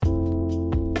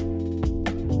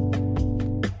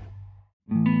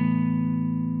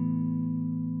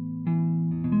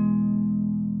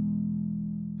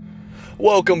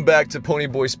Welcome back to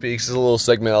Ponyboy Speaks. This is a little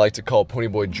segment I like to call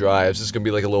Ponyboy Drives. This is going to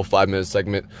be like a little 5-minute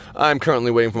segment. I'm currently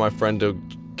waiting for my friend to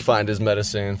find his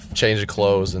medicine, change his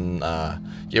clothes, and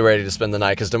get ready to spend the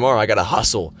night. Because tomorrow I got to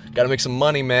hustle. Got to make some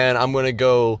money, man. I'm going to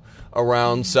go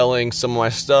around selling some of my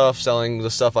stuff, selling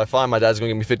the stuff I find. My dad's going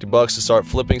to give me $50 to start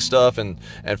flipping stuff and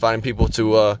finding people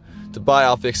to buy.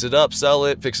 I'll fix it up, sell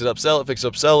it, fix it up, sell it, fix it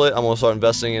up, sell it. I'm going to start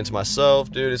investing into myself,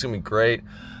 dude. It's going to be great.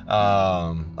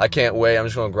 I can't wait. I'm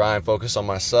just going to grind, focus on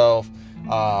myself.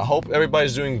 Hope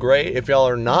everybody's doing great. If y'all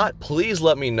are not, please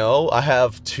let me know. I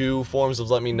have 2 forms of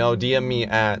let me know. DM me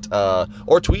at,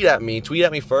 or tweet at me. Tweet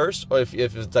at me first, or if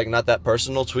it's like not that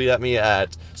personal, tweet at me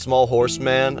at Small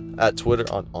Horseman at Twitter,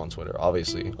 on Twitter,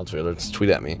 obviously. On Twitter, just tweet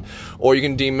at me. Or you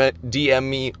can DM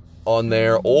me on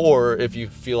there, or if you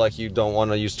feel like you don't want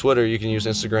to use Twitter, you can use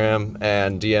Instagram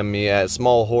and DM me at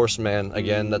Small Horseman.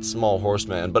 Again, that's Small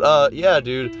Horseman. But yeah,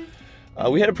 dude,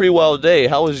 we had a pretty wild day.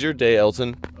 How was your day,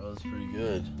 Elton? That was pretty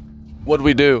good. What'd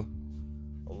we do?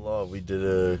 A lot. We did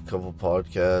a couple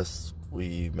podcasts.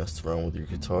 We messed around with your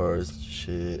guitars and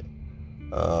shit.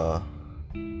 Had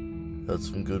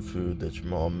some good food that your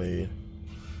mom made.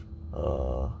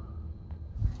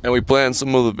 And we planned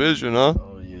some of the vision, huh?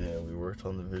 Oh yeah, we worked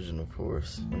on the vision, of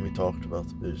course, and we talked about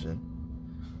the vision.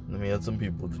 And then we had some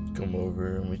people come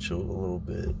over and we chilled a little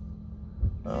bit.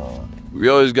 We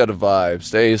always got to vibe.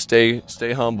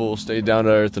 Stay humble, stay down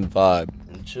to earth, and vibe.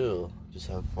 And chill. Just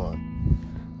have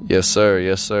fun. Yes, sir.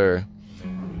 Yes, sir.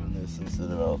 Doing this instead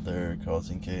of out there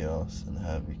causing chaos and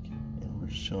havoc. And we're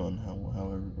just showing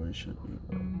how everybody should be,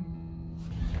 bro.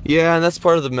 Yeah, and that's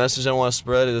part of the message I want to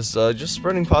spread is just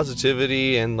spreading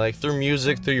positivity and like through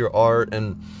music, through your art,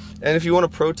 and if you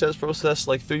want to protest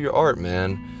like through your art,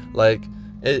 man. Like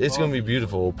it's gonna be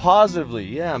beautiful, positively,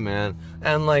 yeah, man.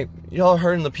 And like y'all are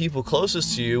hurting the people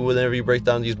closest to you whenever you break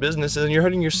down these businesses, and you're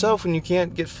hurting yourself when you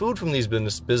can't get food from these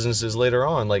businesses later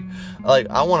on. Like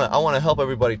I wanna help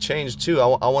everybody change too.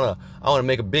 I wanna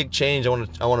make a big change.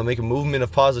 I wanna make a movement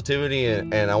of positivity,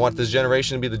 and I want this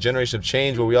generation to be the generation of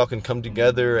change where we all can come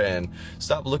together and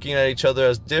stop looking at each other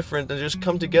as different and just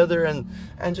come together and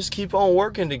just keep on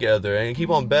working together and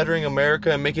keep on bettering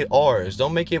America and make it ours.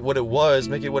 Don't make it what it was,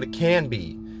 make it what it can be.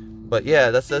 But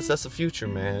yeah, that's the future,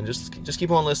 man. Just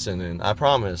keep on listening. I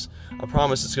promise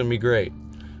it's gonna be great.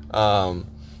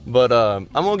 But I'm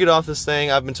gonna get off this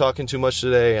thing. I've been talking too much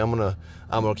today. I'm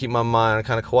gonna keep my mind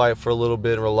kind of quiet for a little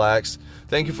bit and relax.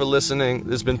 Thank you for listening.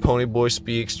 This has been Ponyboy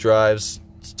Speaks, Drives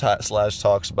 /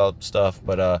 talks about stuff.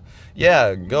 But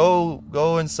yeah,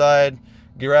 go inside,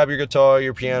 grab your guitar,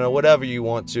 your piano, whatever you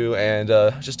want to, and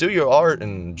just do your art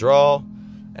and draw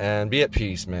and be at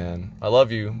peace, man. I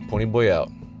love you. Ponyboy out.